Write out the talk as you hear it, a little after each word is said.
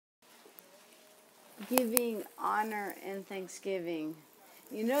giving honor and thanksgiving.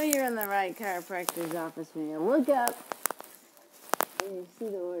 You know you're in the right chiropractor's office when you look up and you see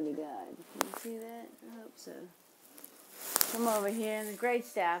the Word of God. Can you see that? I hope so. Come over here in the great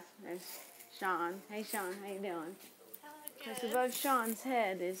staff. There's Sean. Hey, Sean. How you doing? Because above Sean's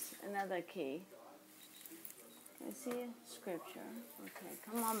head is another key. I see a scripture. Okay,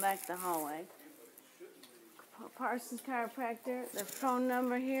 come on back the hallway. Parsons Chiropractor. The phone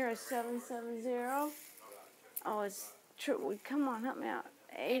number here is 770. Oh, it's true. Come on, help me out.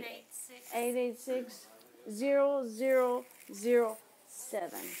 886-0007.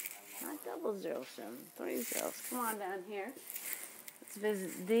 Not 007. 3 zeros. Come on down here. Let's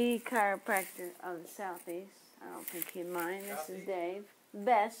visit the chiropractor of the Southeast. I don't think he'd mind. This is Dave.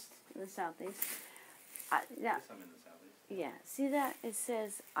 Best in the Southeast. Yeah. See that? It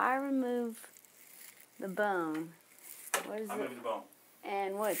says, I remove the bone. What is it? I remove the bone.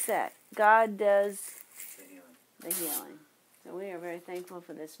 And what's that? God does the healing. So we are very thankful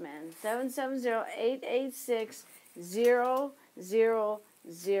for this man.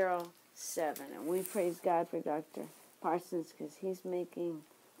 770-886-0007. And we praise God for Dr. Parsons because he's making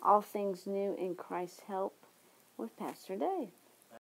all things new in Christ's help with Pastor Dave.